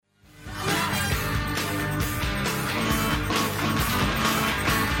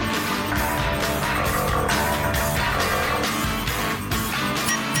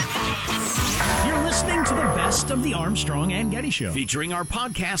of the Armstrong and Getty Show. Featuring our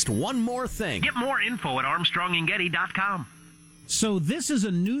podcast, One More Thing. Get more info at armstrongandgetty.com. So this is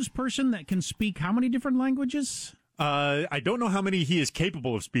a news person that can speak how many different languages? I don't know how many he is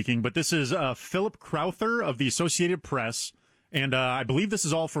capable of speaking, but this is Philip Crowther of the Associated Press, and I believe this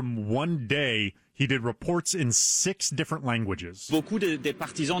is all from one day. He did reports in 6 different languages. Beaucoup des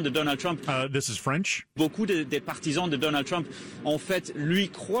partisans de Donald Trump. This is French. Beaucoup des partisans de Donald Trump, en fait, lui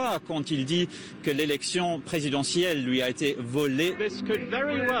croient quand il dit que l'élection présidentielle lui a été volée. This could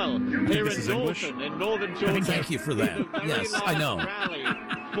very well here in Dalton, in northern Georgia. Thank you for that. Yes, I know.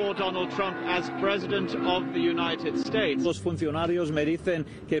 For Donald Trump as president of the United States. Los funcionarios me dicen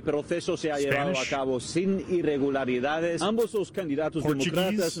que el proceso se ha llevado a cabo sin irregularidades. Ambos los candidatos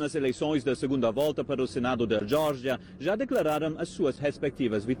democratas nas eleições da segunda volta para o Senado de Georgia já declararam as suas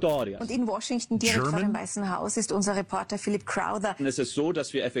respectivas vitórias. Und in Washington, direkt vor dem Weißen Haus, ist unser Reporter Philip Crowther. Es ist so,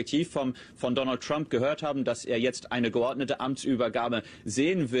 dass wir effektiv von Donald Trump gehört haben, dass jetzt eine geordnete Amtsübergabe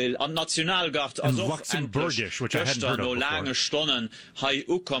sehen will. An Nationalgard, also Luxemburgisch, which I hadn't heard of lange Stunden,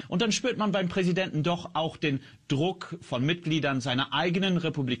 und dann spürt man beim Präsidenten doch auch den Druck von Mitgliedern seiner eigenen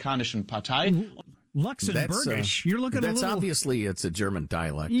republikanischen Partei. Luxemburgish. You're looking that's a little. Obviously, it's a German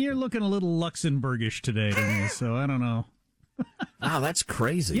dialect. You're looking a little Luxemburgish today to me, so I don't know. Wow, that's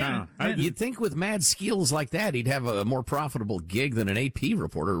crazy. Yeah. You'd think with mad skills like that, he'd have a more profitable gig than an AP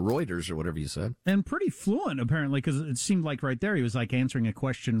reporter, Reuters, or whatever you said. And pretty fluent, apparently, because it seemed like right there he was like answering a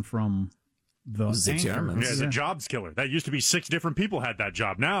question from the Germans. Yeah, it's a jobs killer. That used to be 6 different people had that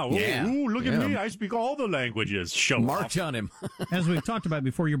job. Now, look at me. I speak all the languages. Show March off. on him. As we've talked about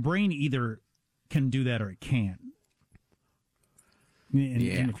before, your brain either can do that or it can't. And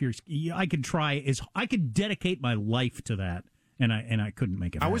if I could dedicate my life to that, and I couldn't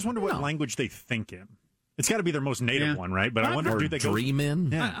make it. I always wonder what language they think in. It's got to be their most native one, right? But I wonder, do they dream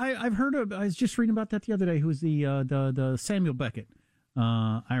in? Yeah. I've heard of. I was just reading about that the other day. Who's the Samuel Beckett,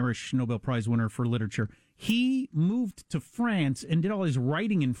 Irish Nobel Prize winner for literature? He moved to France and did all his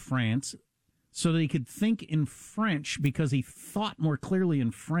writing in France so that he could think in French because he thought more clearly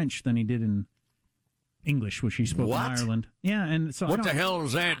in French than he did in English, which he spoke in Ireland. Yeah, and so what the hell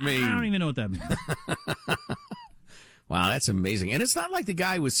does that mean? I don't even know what that means. Wow, that's amazing. And it's not like the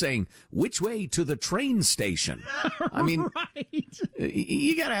guy was saying, which way to the train station? I mean,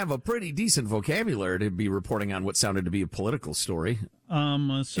 you got to have a pretty decent vocabulary to be reporting on what sounded to be a political story.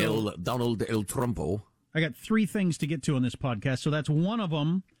 Donald El Trumpo. I got 3 things to get to on this podcast, so that's one of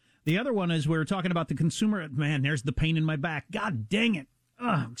them. The other one is we were talking about the consumer. Man, there's the pain in my back. God dang it.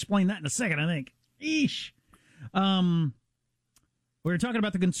 Explain that in a second, I think. Eesh. We were talking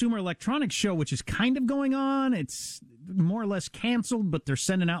about the Consumer Electronics Show, which is kind of going on. It's more or less canceled, but they're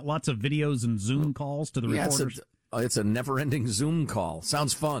sending out lots of videos and Zoom calls to the reporters. It's a never-ending Zoom call.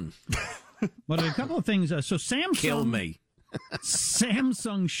 Sounds fun. But a couple of things. So Samsung... Kill me.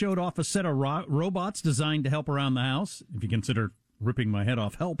 Samsung showed off a set of robots designed to help around the house, if you consider ripping my head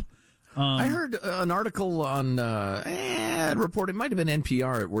off help. I heard an article on report, it might have been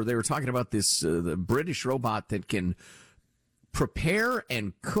NPR, where they were talking about this the British robot that can prepare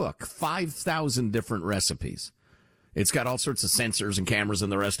and cook 5,000 different recipes. It's got all sorts of sensors and cameras and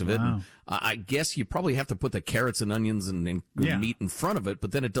the rest of it. Wow. And, I guess you probably have to put the carrots and onions and meat in front of it,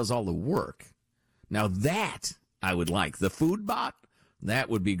 but then it does all the work. Now that I would like. The food bot, that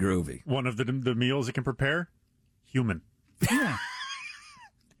would be groovy. One of the meals it can prepare, human. Yeah.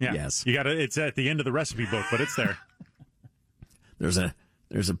 Yeah. Yes. You got to. It's at the end of the recipe book, but it's there. There's a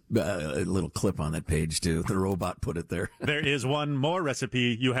little clip on that page too. The robot put it there. There is one more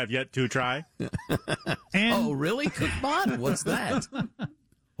recipe you have yet to try. Oh, really? Cookbot? What's that?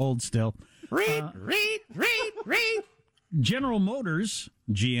 Hold still. Read. General Motors,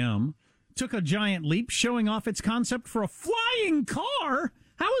 GM, took a giant leap, showing off its concept for a flying car.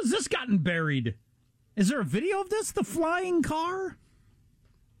 How has this gotten buried? Is there a video of this, the flying car?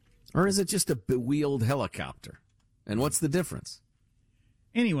 Or is it just a bewheeled helicopter? And what's the difference?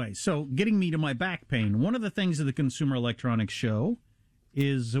 Anyway, so getting me to my back pain, one of the things of the Consumer Electronics Show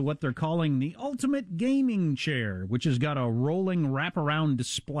is what they're calling the Ultimate Gaming Chair, which has got a rolling wraparound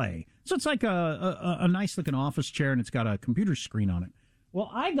display. So it's like a nice-looking office chair, and it's got a computer screen on it. Well,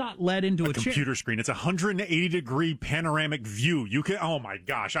 I got led into a computer screen. It's a 180-degree panoramic view. You can, oh my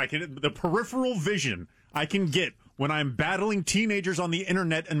gosh, the peripheral vision I can get when I'm battling teenagers on the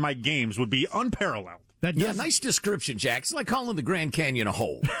internet and my games would be unparalleled. Nice description, Jack. It's like calling the Grand Canyon a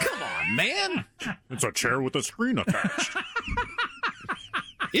hole. Come on, man. It's a chair with a screen attached.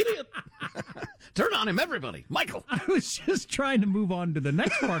 Idiot. Turn on him, everybody. Michael. I was just trying to move on to the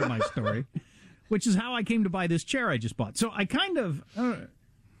next part of my story, which is how I came to buy this chair I just bought. So I kind of,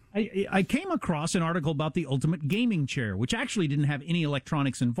 I came across an article about the ultimate gaming chair, which actually didn't have any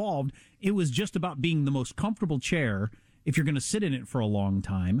electronics involved. It was just about being the most comfortable chair if you're going to sit in it for a long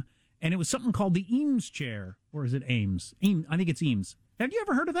time. And it was something called the Eames chair. Or is it Ames? I think it's Eames. Have you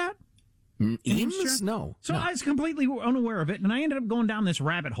ever heard of that? Eames? No. So no. I was completely unaware of it, and I ended up going down this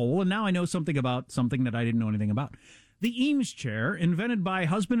rabbit hole, and now I know something about something that I didn't know anything about. The Eames chair, invented by a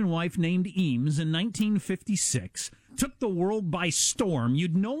husband and wife named Eames in 1956, took the world by storm.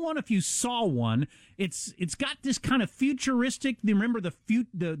 You'd know one if you saw one. It's got this kind of futuristic. Remember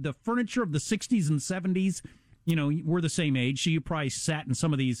the furniture of the 60s and 70s? You know, we're the same age, so you probably sat in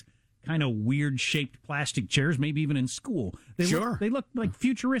some of these kind of weird-shaped plastic chairs, maybe even in school. They look like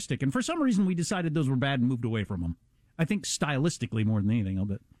futuristic, and for some reason we decided those were bad and moved away from them. I think stylistically more than anything else.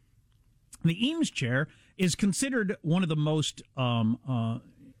 The Eames chair is considered one of the most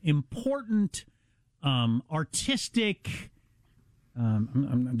important artistic.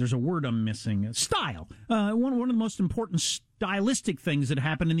 There's a word I'm missing. Style. One of the most important stylistic things that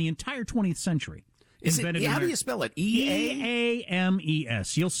happened in the entire 20th century. How do you spell it?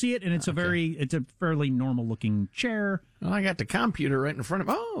 EAMES. You'll see it, and it's it's a fairly normal looking chair. Well, I got the computer right in front of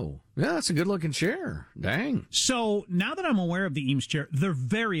me. Oh, yeah, that's a good looking chair. Dang. So now that I'm aware of the Eames chair, they're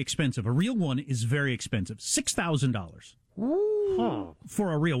very expensive. A real one is very expensive. $6,000.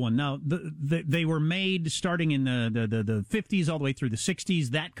 For a real one. Now, they were made starting in the 50s all the way through the 60s.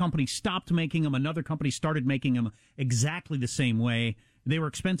 That company stopped making them. Another company started making them exactly the same way. They were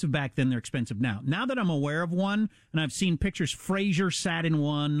expensive back then. They're expensive now. Now that I'm aware of one, and I've seen pictures, Frasier sat in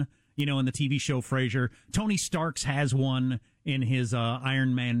one, you know, in the TV show Frasier. Tony Starks has one in his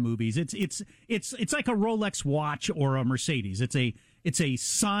Iron Man movies. It's like a Rolex watch or a Mercedes. It's a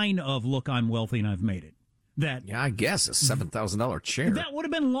sign of, look, I'm wealthy and I've made it. I guess a $7,000 chair. That would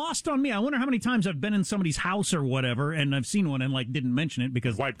have been lost on me. I wonder how many times I've been in somebody's house or whatever, and I've seen one and didn't mention it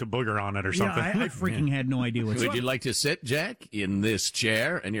because wiped a booger on it or something. Yeah, I freaking had no idea what. Would you like to sit, Jack, in this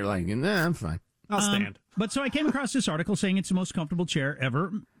chair? And you're like, nah, I'm fine. I'll stand. But so I came across this article saying it's the most comfortable chair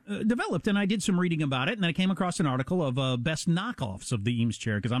ever developed, and I did some reading about it, and then I came across an article of best knockoffs of the Eames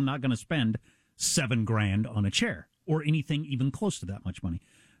chair because I'm not going to spend $7,000 on a chair or anything even close to that much money.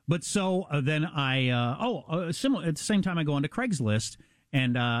 But so then similar at the same time I go onto Craigslist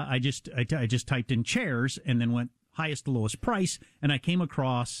and I just typed in chairs and then went highest to lowest price, and I came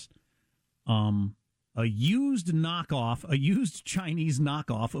across a used Chinese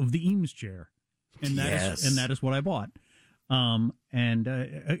knockoff of the Eames chair, and that is what I bought. According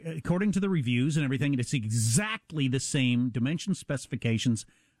to the reviews and everything, it's exactly the same dimension specifications,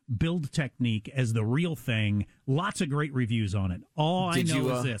 build technique as the real thing. Lots of great reviews on it. I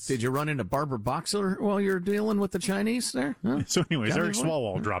know is this. Did you run into Barbara Boxer while you're dealing with the Chinese there? Huh? So anyways, Eric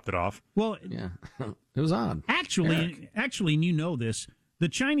Swalwell dropped it off. Well, yeah, it was odd. Actually, you know this. The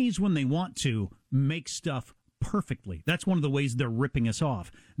Chinese, when they want to, make stuff perfectly. That's one of the ways they're ripping us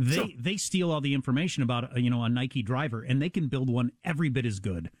off. They steal all the information about a Nike driver, and they can build one every bit as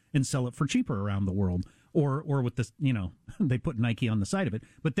good and sell it for cheaper around the world. Or with this, they put Nike on the side of it.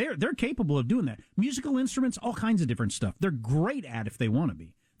 But they're capable of doing that. Musical instruments, all kinds of different stuff. They're great at if they want to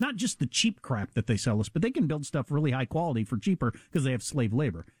be. Not just the cheap crap that they sell us, but they can build stuff really high quality for cheaper because they have slave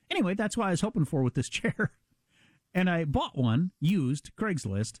labor. Anyway, that's what I was hoping for with this chair. And I bought one, used,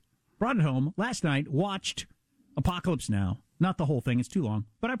 Craigslist, brought it home last night, watched Apocalypse Now. Not the whole thing, it's too long.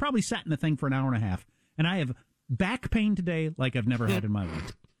 But I probably sat in the thing for an hour and a half. And I have back pain today like I've never had in my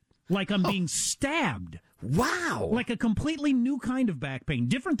life. Like I'm being stabbed. Wow. Like a completely new kind of back pain.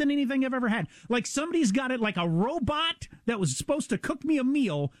 Different than anything I've ever had. Like somebody's got it like a robot that was supposed to cook me a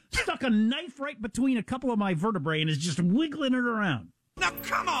meal, stuck a knife right between a couple of my vertebrae and is just wiggling it around. Now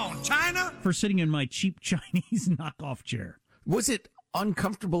come on, China! For sitting in my cheap Chinese knockoff chair. Was it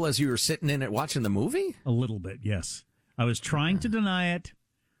uncomfortable as you were sitting in it watching the movie? A little bit, yes. I was trying to deny it.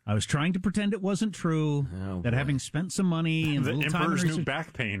 I was trying to pretend it wasn't true, that having spent some money and the a little time Emperor's New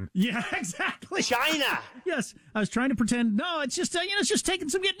Back Pain. Yeah, exactly. China! Yes, I was trying to pretend, no, it's just, it's just taking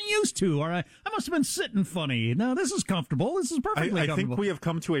some getting used to, or I must have been sitting funny. No, this is comfortable. This is perfectly comfortable. I think we have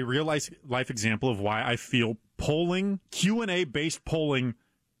come to a real life example of why I feel polling, Q&A based polling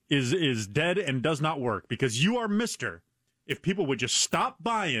is dead and does not work, because you are Mr. If people would just stop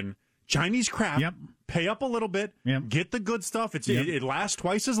buying Chinese crap, pay up a little bit, get the good stuff. It lasts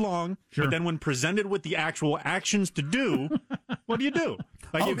twice as long, but then when presented with the actual actions to do, what do you do?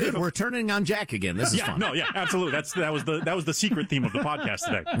 Like good. We're turning on Jack again. This is fun. No, absolutely. That was the secret theme of the podcast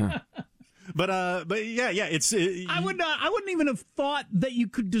today. But it's. I wouldn't even have thought that you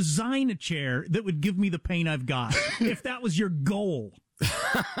could design a chair that would give me the pain I've got if that was your goal.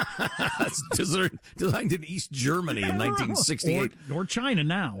 Designed in East Germany in 1968. Or China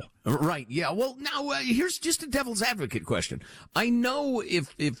now. Right, yeah. Well, now, here's just a devil's advocate question. I know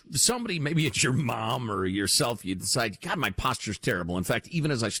if somebody, maybe it's your mom or yourself, you decide, God, my posture's terrible. In fact,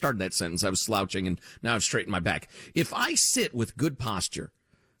 even as I started that sentence, I was slouching, and now I've straightened my back. If I sit with good posture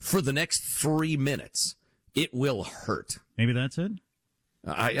for the next 3 minutes, it will hurt. Maybe that's it.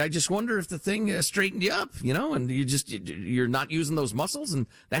 I just wonder if the thing straightened you up, and you're not using those muscles, and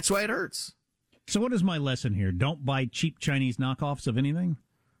that's why it hurts. So what is my lesson here? Don't buy cheap Chinese knockoffs of anything?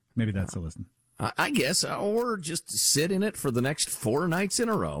 Maybe that's the lesson. I guess, or just sit in it for the next 4 nights in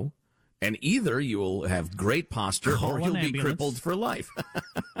a row, and either you'll have great posture or you'll be crippled for life.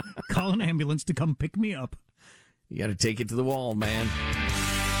 Call an ambulance to come pick me up. You got to take it to the wall, man.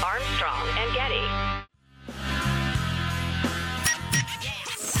 Armstrong and Getty.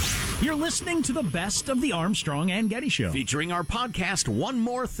 You're listening to the best of the Armstrong and Getty Show. Featuring our podcast, One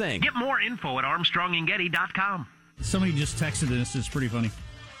More Thing. Get more info at armstrongandgetty.com. Somebody just texted this. It's pretty funny.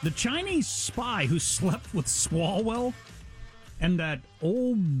 The Chinese spy who slept with Swalwell and that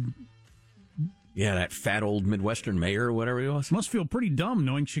old... Yeah, that fat old Midwestern mayor or whatever he was. Must feel pretty dumb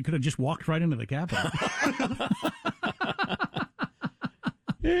knowing she could have just walked right into the Capitol.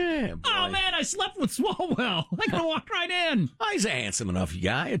 Yeah, boy. Oh, man, I slept with Swalwell. I could have walked right in. He's a handsome enough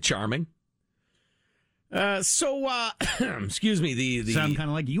guy, charming. Excuse me, the sound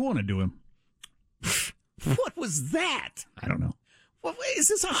kind of like you want to do him. What was that? I don't know. What is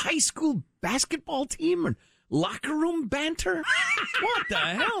this, a high school basketball team or locker room banter? What the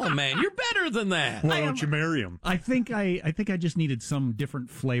hell, man? You're better than that. Why don't you marry him? I think I just needed some different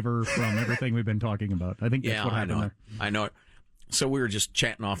flavor from everything we've been talking about. I think that's what happened there. I know it. So we were just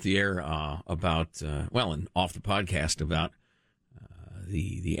chatting off the air about, and off the podcast about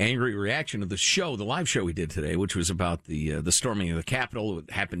the angry reaction of the show, the live show we did today, which was about the storming of the Capitol.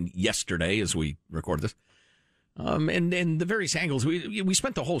 It happened yesterday as we record this. And the various angles. We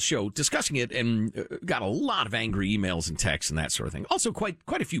spent the whole show discussing it and got a lot of angry emails and texts and that sort of thing. Also quite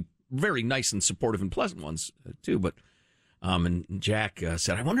a few very nice and supportive and pleasant ones, too. But and Jack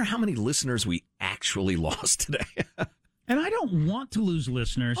said, I wonder how many listeners we actually lost today. And I don't want to lose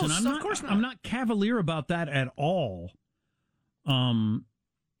listeners, and of course not. I'm not cavalier about that at all.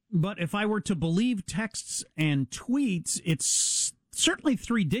 But if I were to believe texts and tweets, it's certainly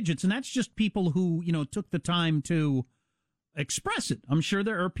 3 digits, and that's just people who, took the time to express it. I'm sure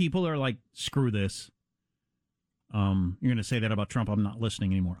there are people that are like, screw this. You're going to say that about Trump, I'm not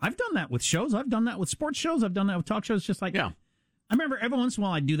listening anymore. I've done that with shows. I've done that with sports shows. I've done that with talk shows. Just like, yeah. I remember every once in a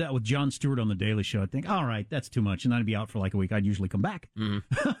while I'd do that with Jon Stewart on The Daily Show. I'd think, all right, that's too much. And I'd be out for like a week. I'd usually come back.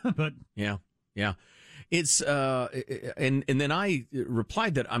 Mm-hmm. But yeah. It's, and then I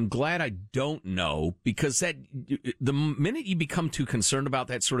replied that I'm glad I don't know, because that the minute you become too concerned about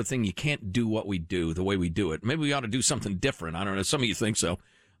that sort of thing, you can't do what we do the way we do it. Maybe we ought to do something different. I don't know. Some of you think so.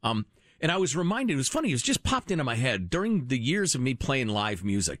 And I was reminded, it was funny. It was just popped into my head during the years of me playing live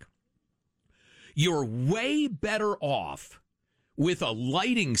music. You're way better off with a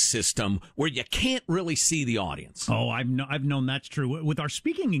lighting system where you can't really see the audience. Oh, I've known that's true. With our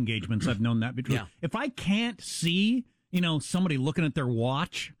speaking engagements, I've known that. Yeah. If I can't see, somebody looking at their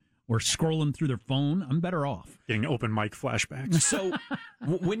watch or scrolling through their phone, I'm better off. Getting open mic flashbacks. So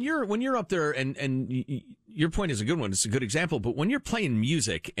when you're up there, and your point is a good one, it's a good example, but when you're playing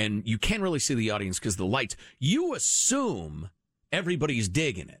music and you can't really see the audience because of the lights, you assume everybody's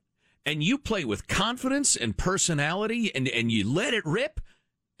digging it. And you play with confidence and personality, and you let it rip,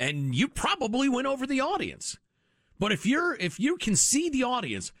 and you probably win over the audience. But if you can see the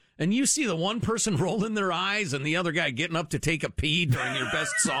audience, and you see the one person rolling their eyes and the other guy getting up to take a pee during your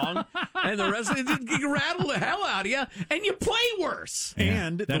best song, and the rest of it, you rattle the hell out of you, and you play worse.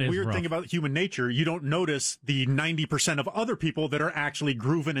 And yeah, the weird thing about human nature, you don't notice the 90% of other people that are actually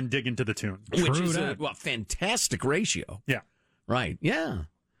grooving and digging to the tune. Which is a fantastic ratio. Yeah. Right, yeah.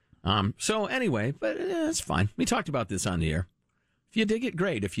 So anyway, but it's fine. We talked about this on the air. If you dig it,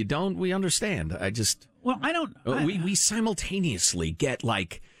 great. If you don't, we understand. I don't. We simultaneously get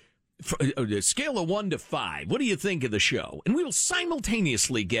like a scale of 1 to 5. What do you think of the show? And we will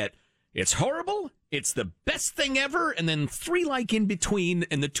simultaneously get, it's horrible, it's the best thing ever, and then 3 like in between,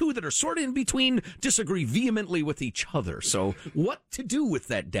 and the 2 that are sort of in between disagree vehemently with each other. So what to do with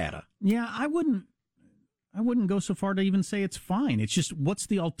that data? Yeah, I wouldn't go so far to even say it's fine. It's just, what's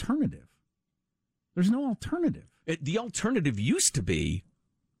the alternative? There's no alternative. The alternative used to be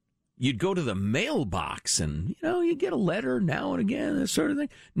you'd go to the mailbox and, you get a letter now and again, that sort of thing.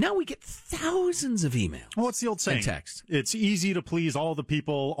 Now we get thousands of emails. Well, it's the old saying. And text. It's easy to please all the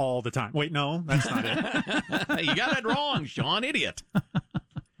people all the time. Wait, no, that's not it. You got it wrong, Sean. Idiot.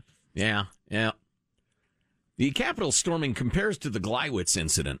 Yeah. The Capitol storming compares to the Gleiwitz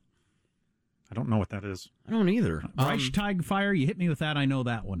incident. I don't know what that is. I don't either. Reichstag fire, you hit me with that, I know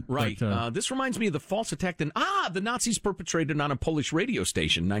that one. Right. But, this reminds me of the false attack that the Nazis perpetrated on a Polish radio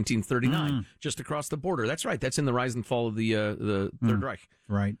station in 1939, just across the border. That's right. That's in the rise and fall of the Third Reich.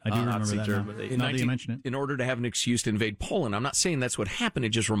 Right. I do remember that now that you mention it. In order to have an excuse to invade Poland. I'm not saying that's what happened. It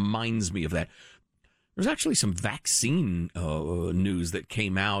just reminds me of that. There's actually some vaccine news that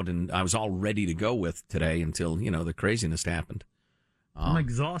came out, and I was all ready to go with today until, the craziness happened. I'm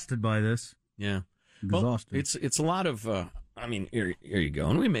exhausted by this. Yeah. Exhausted. Well, it's a lot of, here you go.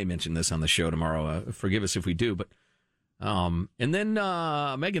 And we may mention this on the show tomorrow. Forgive us if we do. But, and then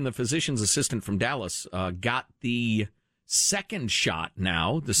Megan, the physician's assistant from Dallas, got the second shot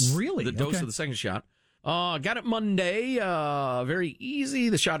now. The dose of the second shot. Got it Monday. Very easy.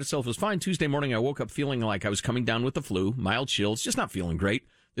 The shot itself was fine. Tuesday morning, I woke up feeling like I was coming down with the flu. Mild chills, just not feeling great.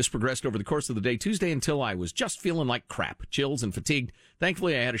 This progressed over the course of the day Tuesday until I was just feeling like crap, chills and fatigued.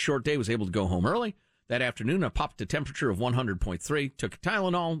 Thankfully, I had a short day, was able to go home early. That afternoon, I popped a temperature of 100.3, took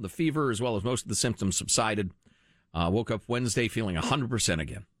Tylenol, the fever, as well as most of the symptoms subsided. Woke up Wednesday feeling 100%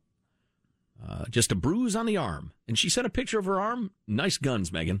 again. Just a bruise on the arm. And she sent a picture of her arm. Nice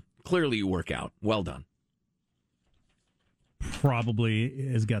guns, Megan. Clearly you work out. Well done. Probably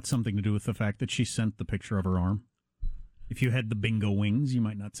has got something to do with the fact that she sent the picture of her arm. If you had the bingo wings, you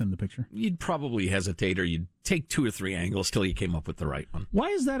might not send the picture. You'd probably hesitate, or you'd take 2 or 3 angles till you came up with the right one. Why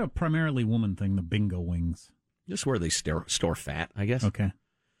is that a primarily woman thing, the bingo wings? Just where they store fat, I guess. Okay.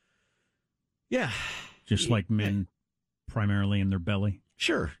 Yeah. Just like men primarily in their belly.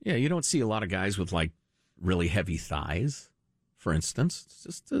 Sure. Yeah, you don't see a lot of guys with, really heavy thighs, for instance. It's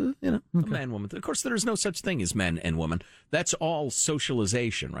just, a man-woman. Of course, there's no such thing as men and women. That's all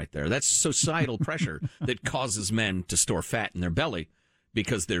socialization right there. That's societal pressure that causes men to store fat in their belly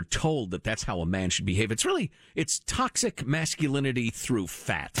because they're told that that's how a man should behave. It's toxic masculinity through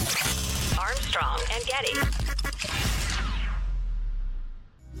fat. Armstrong and Getty.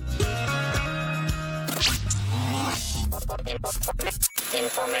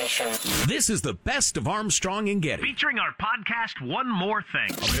 Information. This is the best of Armstrong and Getty. Featuring our podcast, One More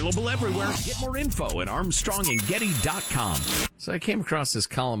Thing. Available everywhere. Get more info at ArmstrongandGetty.com. So I came across this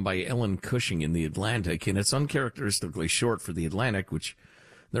column by Ellen Cushing in The Atlantic, and it's uncharacteristically short for The Atlantic, which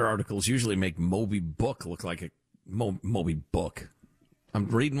their articles usually make Moby Book look like a Moby Book. I'm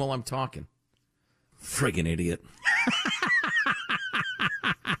reading while I'm talking. Friggin' idiot.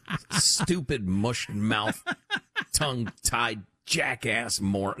 Stupid, mushed mouth, tongue-tied jackass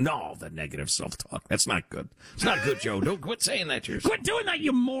No, the negative self-talk. That's not good. It's not good, Joe. Don't quit saying that to yourself. Quit doing that,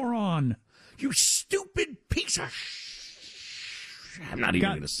 you moron. You stupid piece of I'm not even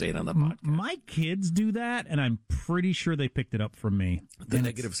going to say it on the podcast. My kids do that, and I'm pretty sure they picked it up from me. The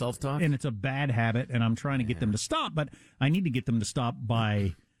negative self-talk? And it's a bad habit, and I'm trying to get them to stop, but I need to get them to stop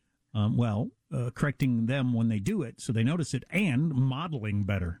by, correcting them when they do it so they notice it and modeling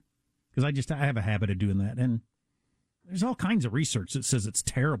better. Because I have a habit of doing that, and there's all kinds of research that says it's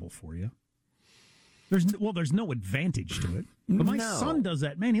terrible for you. There's no advantage to it. But my son does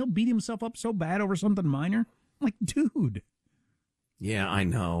that. Man, he'll beat himself up so bad over something minor. I'm like, dude. Yeah, I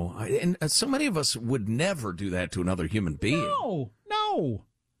know. And so many of us would never do that to another human being. No.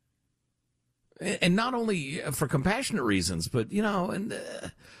 And not only for compassionate reasons, but,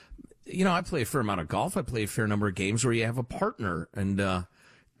 I play a fair amount of golf. I play a fair number of games where you have a partner. And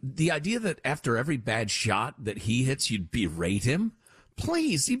the idea that after every bad shot that he hits, you'd berate him,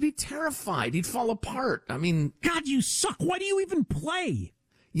 please, he'd be terrified. He'd fall apart. I mean, God, you suck. Why do you even play?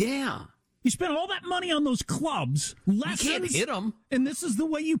 Yeah. You spent all that money on those clubs, lessons. You can't hit them. And this is the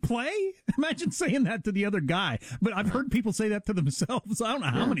way you play? Imagine saying that to the other guy. But I've heard people say that to themselves. I don't know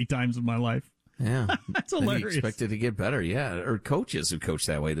how many times in my life. Yeah. That's hilarious. You expect it to get better, yeah. Or coaches who coach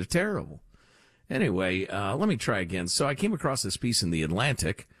that way. They're terrible. Anyway, let me try again. So I came across this piece in The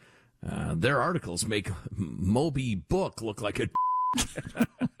Atlantic. Their articles make Moby Book look like a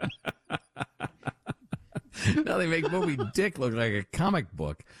now they make Moby Dick look like a comic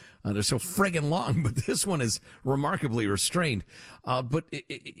book. They're so friggin' long, but this one is remarkably restrained. But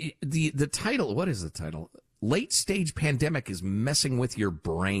the title, what is the title? Late Stage Pandemic is Messing with Your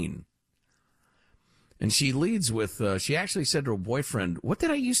Brain. And she leads with, she actually said to her boyfriend, what did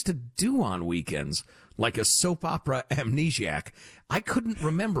I used to do on weekends? Like a soap opera amnesiac. I couldn't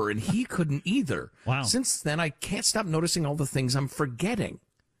remember, and he couldn't either. Wow. Since then, I can't stop noticing all the things I'm forgetting.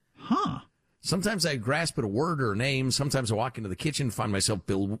 Huh. Sometimes I grasp at a word or a name. Sometimes I walk into the kitchen, find myself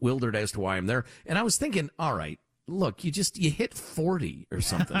bewildered as to why I'm there. And I was thinking, all right, look, you hit 40 or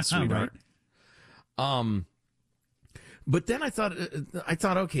something, sweetheart. Right. But then I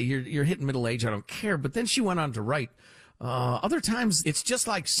thought, okay, you're hitting middle age. I don't care. But then she went on to write, other times it's just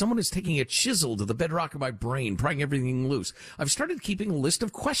like someone is taking a chisel to the bedrock of my brain, prying everything loose. I've started keeping a list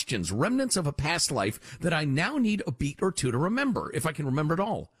of questions, remnants of a past life that I now need a beat or two to remember, if I can remember it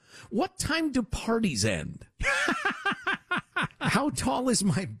all. What time do parties end? How tall is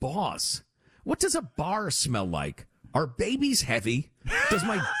my boss? What does a bar smell like? Are babies heavy?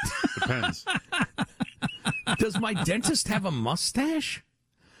 Depends. Does my dentist have a mustache?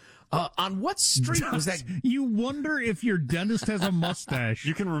 On what street was that? You wonder if your dentist has a mustache.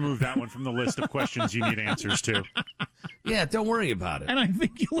 You can remove that one from the list of questions you need answers to. Yeah, don't worry about it. And I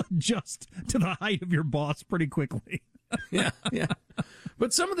think you'll adjust to the height of your boss pretty quickly. Yeah.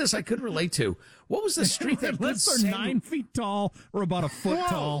 But some of this I could relate to. What was the street that unless they're 9 feet tall or about a foot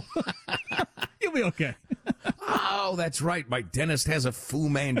tall, you'll be okay. Oh, that's right. My dentist has a Fu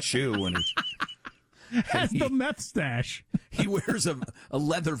Manchu and has the meth stash. He wears a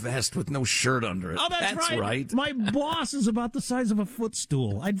leather vest with no shirt under it. Oh, that's right. My boss is about the size of a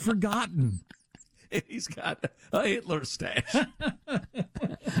footstool. I'd forgotten. He's got a Hitler stash.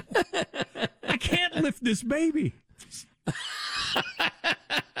 I can't lift this baby.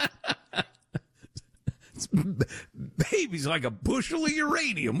 Baby's like a bushel of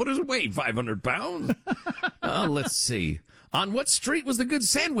uranium. What does it weigh? 500 pounds? Let's see. On what street was the good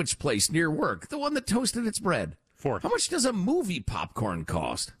sandwich place near work? The one that toasted its bread. 4th. How much does a movie popcorn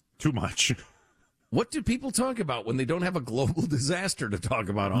cost? Too much. What do people talk about when they don't have a global disaster to talk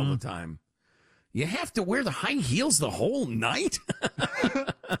about all the time? You have to wear the high heels the whole night?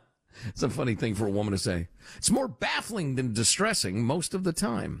 It's a funny thing for a woman to say. It's more baffling than distressing most of the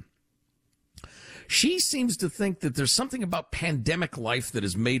time. She seems to think that there's something about pandemic life that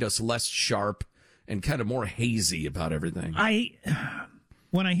has made us less sharp and kind of more hazy about everything.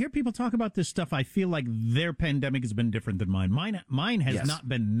 When I hear people talk about this stuff, I feel like their pandemic has been different than mine. Mine has not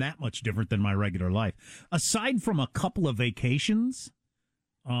been that much different than my regular life. Aside from a couple of vacations,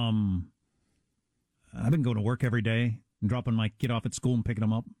 I've been going to work every day and dropping my kid off at school and picking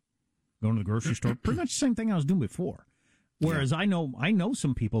him up, going to the grocery store. Pretty much the same thing I was doing before. Whereas I know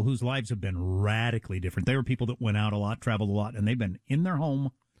some people whose lives have been radically different. They were people that went out a lot, traveled a lot, and they've been in their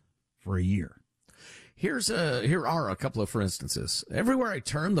home for a year. Here are a couple of for instances. Everywhere I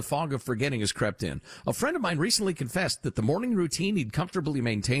turn, the fog of forgetting has crept in. A friend of mine recently confessed that the morning routine he'd comfortably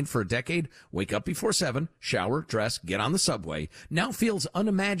maintained for a decade, wake up before 7, shower, dress, get on the subway, now feels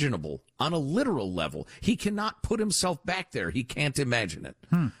unimaginable on a literal level. He cannot put himself back there. He can't imagine it.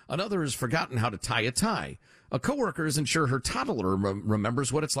 Another has forgotten how to tie a tie. A coworker isn't sure her toddler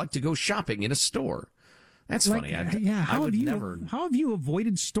remembers what it's like to go shopping in a store. That's funny. How have you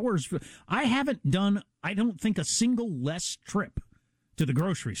avoided stores? I haven't done, I don't think, a single less trip to the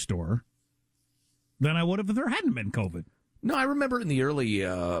grocery store than I would have if there hadn't been COVID. No, I remember in the early,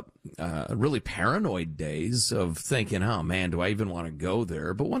 really paranoid days of thinking, oh, man, do I even want to go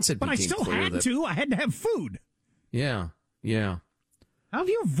there? But once it became clear But I still had to have food. Yeah. How have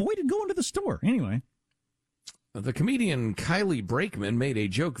you avoided going to the store? Anyway. The comedian Kylie Brakeman made a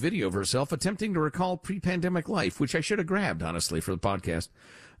joke video of herself attempting to recall pre-pandemic life, which I should have grabbed, honestly, for the podcast.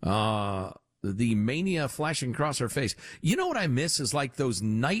 The mania flashing across her face. You know what I miss is like those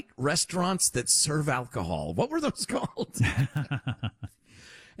night restaurants that serve alcohol. What were those called?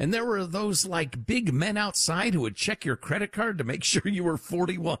 And there were those like big men outside who would check your credit card to make sure you were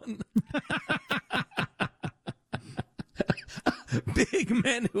 41. Big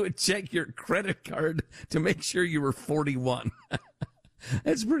men who would check your credit card to make sure you were 41.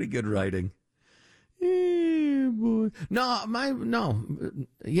 That's pretty good writing. Boy. Yeah,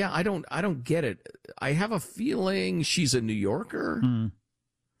 I don't get it. I have a feeling she's a New Yorker.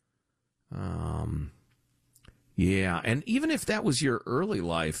 Yeah, and even if that was your early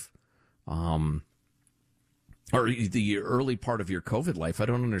life, or the early part of your COVID life, I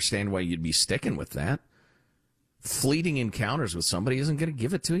don't understand why you'd be sticking with that. Fleeting encounters with somebody isn't going to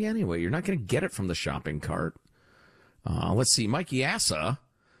give it to you anyway. You're not going to get it from the shopping cart. Let's see. Mike Yassa,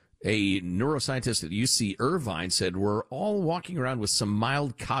 a neuroscientist at UC Irvine, said we're all walking around with some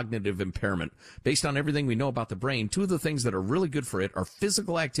mild cognitive impairment. Based on everything we know about the brain, two of the things that are really good for it are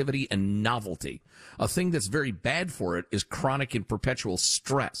physical activity and novelty. A thing that's very bad for it is chronic and perpetual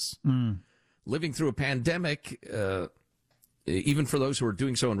stress. Living through a pandemic, even for those who are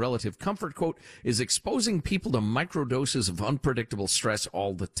doing so in relative comfort, quote, is exposing people to microdoses of unpredictable stress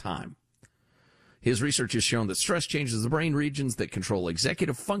all the time. His research has shown that stress changes the brain regions that control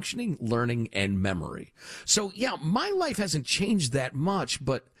executive functioning, learning, and memory. So, yeah, my life hasn't changed that much,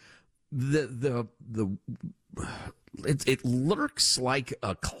 but it lurks like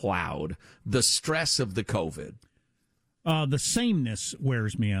a cloud, the stress of the COVID. The sameness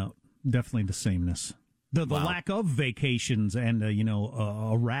wears me out. Definitely the sameness. The lack of vacations and,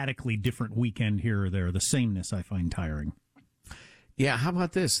 a radically different weekend here or there. The sameness I find tiring. Yeah, how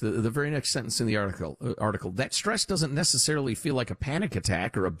about this? The very next sentence in the article. That stress doesn't necessarily feel like a panic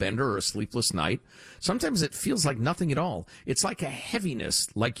attack or a bender or a sleepless night. Sometimes it feels like nothing at all. It's like a heaviness,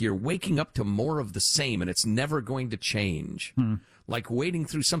 like you're waking up to more of the same and it's never going to change. Like wading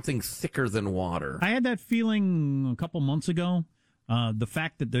through something thicker than water. I had that feeling a couple months ago. The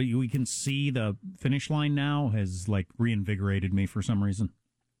fact that we can see the finish line now has reinvigorated me for some reason.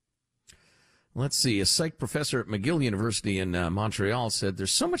 Let's see. A psych professor at McGill University in Montreal said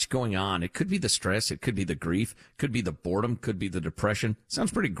there's so much going on. It could be the stress. It could be the grief. Could be the boredom. Could be the depression.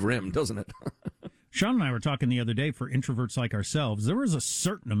 Sounds pretty grim, doesn't it? Sean and I were talking the other day, for introverts like ourselves, there was a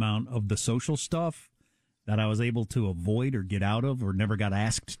certain amount of the social stuff that I was able to avoid or get out of or never got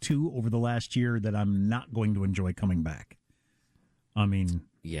asked to over the last year that I'm not going to enjoy coming back. I mean,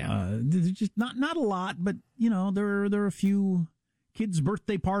 just not a lot, but, there are a few kids'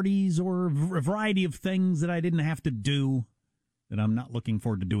 birthday parties or a variety of things that I didn't have to do that I'm not looking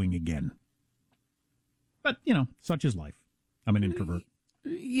forward to doing again. But, such is life. I'm an introvert.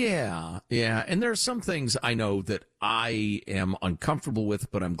 Yeah. And there are some things I know that I am uncomfortable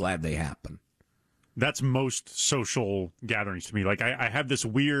with, but I'm glad they happen. That's most social gatherings to me. Like, I have this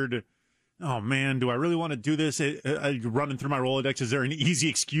weird, oh, man, do I really want to do this? Running through my Rolodex, is there an easy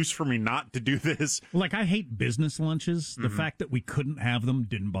excuse for me not to do this? Like, I hate business lunches. The fact that we couldn't have them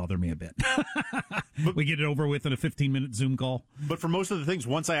didn't bother me a bit. We get it over with in a 15-minute Zoom call. But for most of the things,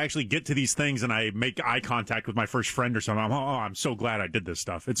 once I actually get to these things and I make eye contact with my first friend or something, I'm so glad I did this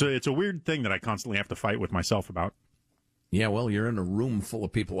stuff. It's a weird thing that I constantly have to fight with myself about. Yeah, well, you're in a room full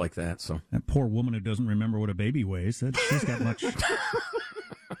of people like that, so. That poor woman who doesn't remember what a baby weighs, she's got much.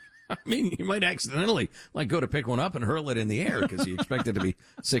 I mean, you might accidentally go to pick one up and hurl it in the air because you expect it to be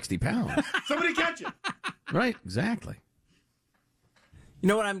 60 pounds. Somebody catch it. Right, exactly. You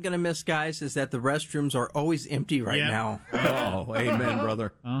know what I'm going to miss, guys, is that the restrooms are always empty right now. Oh, amen,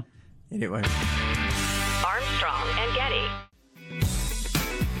 brother. Anyway. Armstrong and Getty.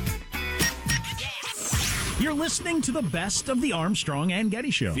 You're listening to the best of the Armstrong and Getty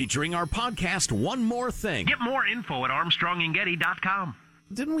Show. Featuring our podcast, One More Thing. Get more info at armstrongandgetty.com.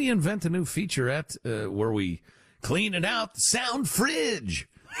 Didn't we invent a new featurette where we clean it out the sound fridge?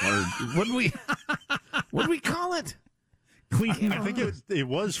 Or what do we call it? Cleaning. I think it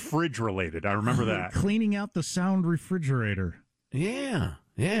was fridge related. I remember that. Cleaning out the sound refrigerator. Yeah.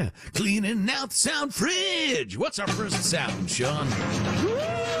 Cleaning out the sound fridge. What's our first sound, Sean?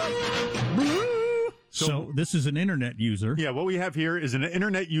 So this is an internet user. Yeah, what we have here is an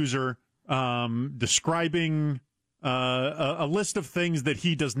internet user describing a list of things that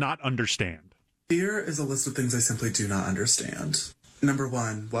he does not understand. Here is a list of things I simply do not understand. Number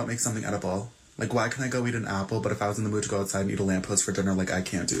 1, what makes something edible? Like, why can I go eat an apple, but if I was in the mood to go outside and eat a lamppost for dinner, I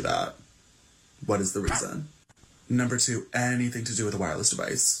can't do that? What is the reason? Number 2, anything to do with a wireless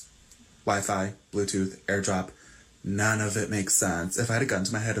device. Wi-Fi, Bluetooth, AirDrop. None of it makes sense. If I had a gun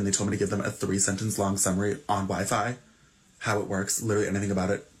to my head and they told me to give them a 3-sentence long summary on Wi-Fi, how it works, literally anything about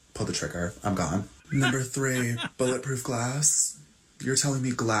it, pull the trigger. I'm gone. Number 3, bulletproof glass. You're telling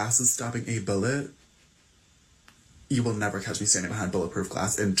me glass is stopping a bullet? You will never catch me standing behind bulletproof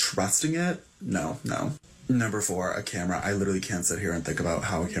glass and trusting it? No. Number 4, a camera. I literally can't sit here and think about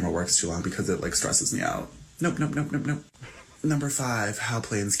how a camera works too long because it stresses me out. Nope. Number 5, how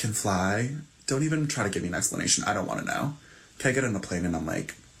planes can fly. Don't even try to give me an explanation. I don't want to know. Okay, I get on a plane and I'm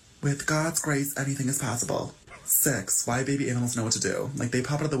like, with God's grace, anything is possible. 6, why baby animals know what to do. They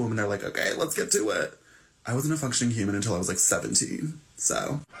pop out of the womb and they're like, okay, let's get to it. I wasn't a functioning human until I was 17,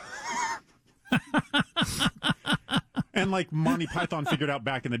 so. And Monty Python figured out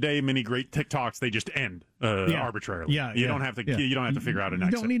back in the day, many great TikToks, they just end arbitrarily. You don't have to figure out an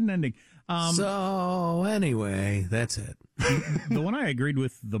exit. You don't need an ending. So anyway, that's it. The one I agreed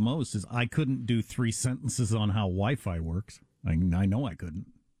with the most is I couldn't do 3 sentences on how Wi-Fi works. I know I couldn't.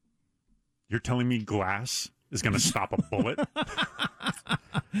 You're telling me glass is going to stop a bullet?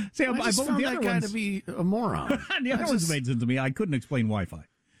 See, I just found that guy to be a moron. The other ones made sense to me. I couldn't explain Wi-Fi.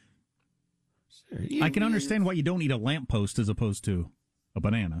 I can understand why you don't eat a lamppost as opposed to a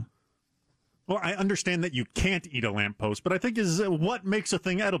banana. Well, I understand that you can't eat a lamppost, but I think is what makes a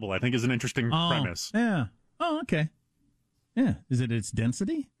thing edible, I think, is an interesting premise. Yeah. Oh, okay. Yeah. Is it its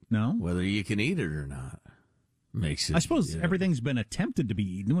density? No. Whether you can eat it or not makes it. I suppose everything's been attempted to be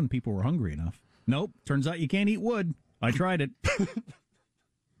eaten when people were hungry enough. Nope. Turns out you can't eat wood. I tried it.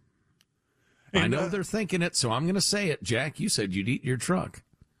 I know they're thinking it, so I'm going to say it. Jack, you said you'd eat your truck.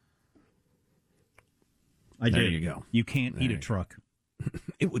 There you go. You can't eat a truck.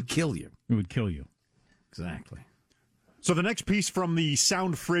 It would kill you. It would kill you. Exactly. So the next piece from the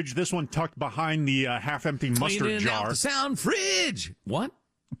sound fridge, this one tucked behind the half-empty mustard jar. Out the sound fridge. What?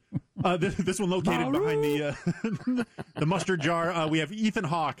 This one located behind the the mustard jar. We have Ethan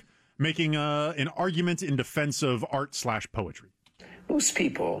Hawke making an argument in defense of art/poetry. Most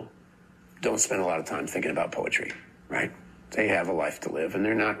people don't spend a lot of time thinking about poetry, right? They have a life to live, and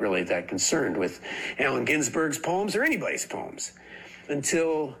they're not really that concerned with Allen Ginsberg's poems or anybody's poems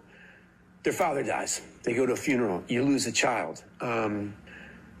until their father dies. They go to a funeral. You lose a child.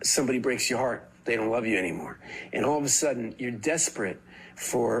 Somebody breaks your heart. They don't love you anymore. And all of a sudden, you're desperate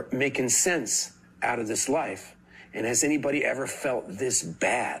for making sense out of this life. And has anybody ever felt this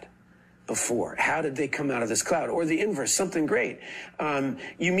bad before? How did they come out of this cloud? Or the inverse, something great.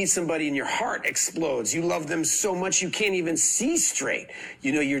 You meet somebody and your heart explodes. You love them so much you can't even see straight.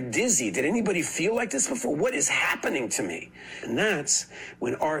 You know, you're dizzy. Did anybody feel like this before? What is happening to me? And that's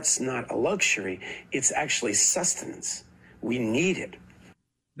when art's not a luxury. It's actually sustenance. We need it.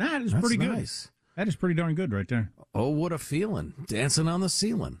 That's pretty good. Nice. That is pretty darn good right there. Oh, what a feeling. Dancing on the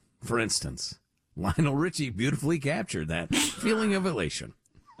ceiling, for instance. Lionel Richie beautifully captured that feeling of elation.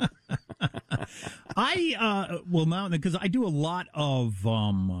 Because I do a lot of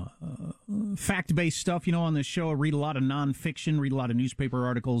fact-based stuff, on this show. I read a lot of nonfiction, read a lot of newspaper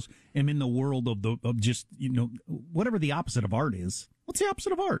articles. I'm in the world of just, whatever the opposite of art is. What's the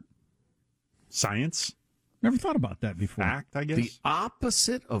opposite of art? Science. Never thought about that before. Fact, I guess. The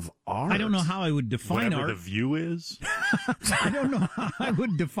opposite of art? I don't know how I would define Whatever art. the view is. I don't know how I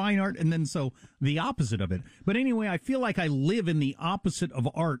would define art, and then so the opposite of it. But anyway, I feel like I live in the opposite of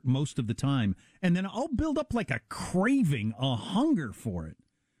art most of the time, and then I'll build up like a craving, a hunger for it,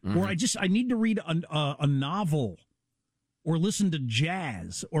 or I need to read a novel, or listen to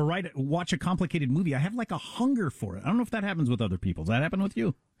jazz, or watch a complicated movie. I have like a hunger for it. I don't know if that happens with other people. Does that happen with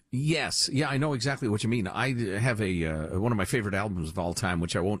you? Yes. Yeah, I know exactly what you mean. I have one of my favorite albums of all time,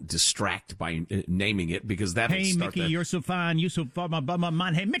 which I won't distract by naming it because that'll start Mickey, you're so fine. You're so fine. My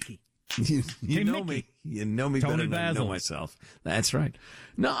mind. Hey, Mickey. You hey, know Mickey. me. You know me Tony better than I know Basil. myself. That's right.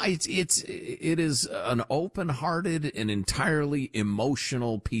 No, it is an open-hearted and entirely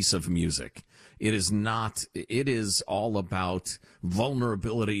emotional piece of music. It is not. It is all about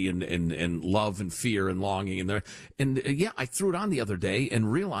vulnerability and love and fear and longing and I threw it on the other day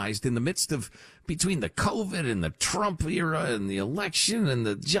and realized in the midst of between the COVID and the Trump era and the election and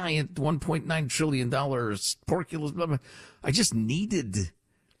the giant $1.9 trillion porculus, blah, blah, I just needed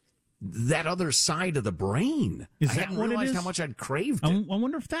that other side of the brain. Is I that hadn't what it realized is? how much I'd craved it. I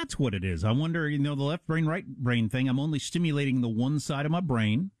wonder if that's what it is. I wonder, the left brain, right brain thing. I'm only stimulating the one side of my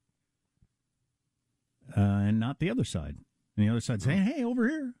brain. And not the other side. And the other side saying, hey, over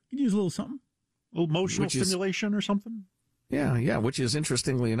here, you could use a little something. A little emotional stimulation or something? Yeah, which is,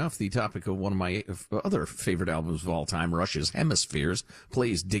 interestingly enough, the topic of one of my other favorite albums of all time, Rush's Hemispheres,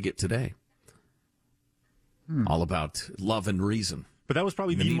 plays Dig It Today. All about love and reason. But that was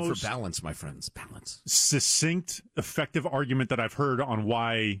probably the the need most for balance, my friends. Balance. Succinct, effective argument that I've heard on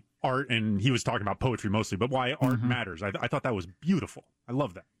why art, and he was talking about poetry mostly, but why art matters. I thought that was beautiful. I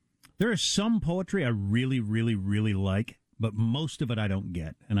love that. There is some poetry I really, really, really like, but most of it I don't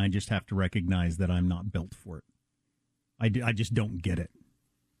get, and I just have to recognize that I'm not built for it. I just don't get it.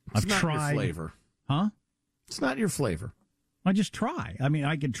 It's I've not tried. your flavor. Huh? It's not your flavor. I just try. I mean,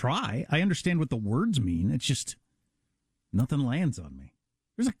 I could try. I understand what the words mean. It's just nothing lands on me.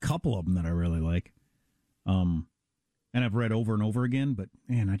 There's a couple of them that I really like, and I've read over and over again, but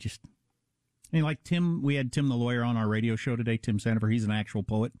man, like Tim, we had Tim the lawyer on our radio show today, Tim Sandifer. He's an actual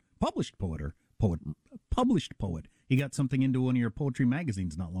poet. Published poet. He got something into one of your poetry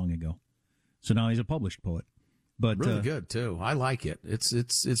magazines not long ago, so now he's a published poet. But really good too. I like it.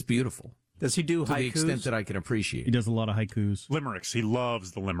 It's beautiful. Does he do to haikus? the extent that I can appreciate? He does a lot of haikus, limericks. He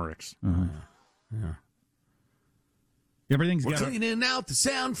loves the limericks. Yeah. Everything's we're cleaning out the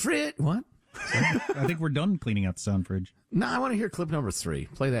sound fridge. What? I think we're done cleaning out the sound fridge. No, I want to hear clip number 3.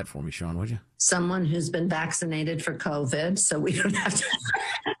 Play that for me, Sean, would you? Someone who's been vaccinated for COVID, so we don't have to.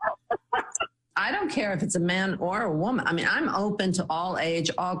 I don't care if it's a man or a woman. I mean, I'm open to all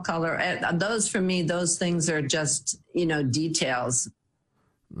age, all color. Those, for me, those things are just, details.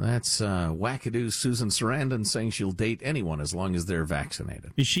 That's wackadoo Susan Sarandon saying she'll date anyone as long as they're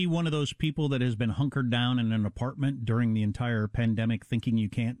vaccinated. Is she one of those people that has been hunkered down in an apartment during the entire pandemic thinking you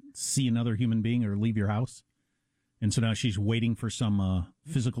can't see another human being or leave your house? And so now she's waiting for some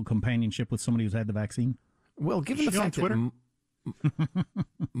physical companionship with somebody who's had the vaccine? Well, given the fact that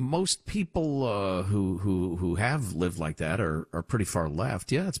most people who have lived like that are pretty far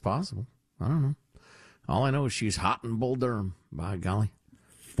left, yeah, it's possible. I don't know. All I know is she's hot in Bull Durham, by golly.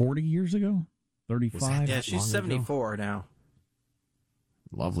 40 years ago? 35? Yeah, she's 74 now.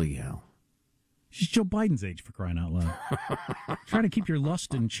 Lovely gal. She's Joe Biden's age, for crying out loud. Try to keep your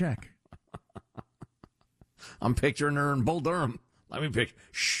lust in check. I'm picturing her in Bull Durham. I'm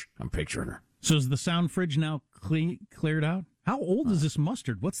picturing her. So is the sound fridge now cleared out? How old is this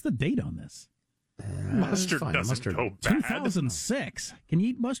mustard? What's the date on this? Mustard doesn't go bad. 2006. Can you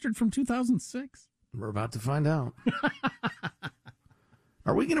eat mustard from 2006? We're about to find out.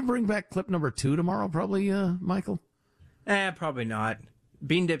 Are we going to bring back clip number 2 tomorrow, probably, Michael? Probably not.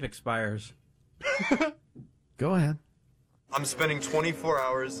 Bean dip expires. Go ahead. I'm spending 24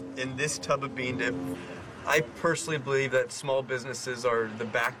 hours in this tub of bean dip. I personally believe that small businesses are the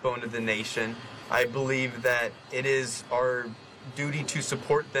backbone of the nation. I believe that it is our duty to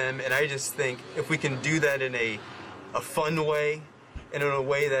support them, and I just think if we can do that in a fun way, and in a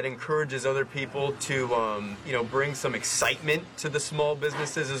way that encourages other people to, bring some excitement to the small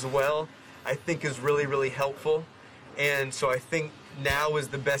businesses as well, I think is really, really helpful. And so I think now is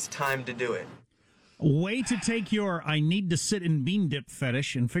the best time to do it. Way to take your I need to sit in bean dip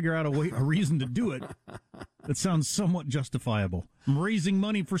fetish and figure out a reason to do it. That sounds somewhat justifiable. I'm raising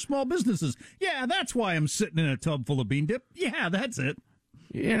money for small businesses. Yeah, that's why I'm sitting in a tub full of bean dip. Yeah, that's it.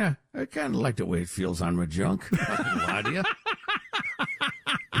 Yeah, I kind of like the way it feels on my junk. I can lie to you.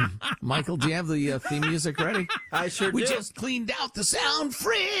 Michael, do you have the theme music ready? I sure do. We just cleaned out the sound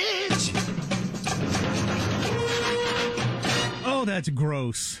fridge. Oh, that's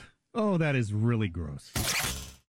gross. Oh, that is really gross.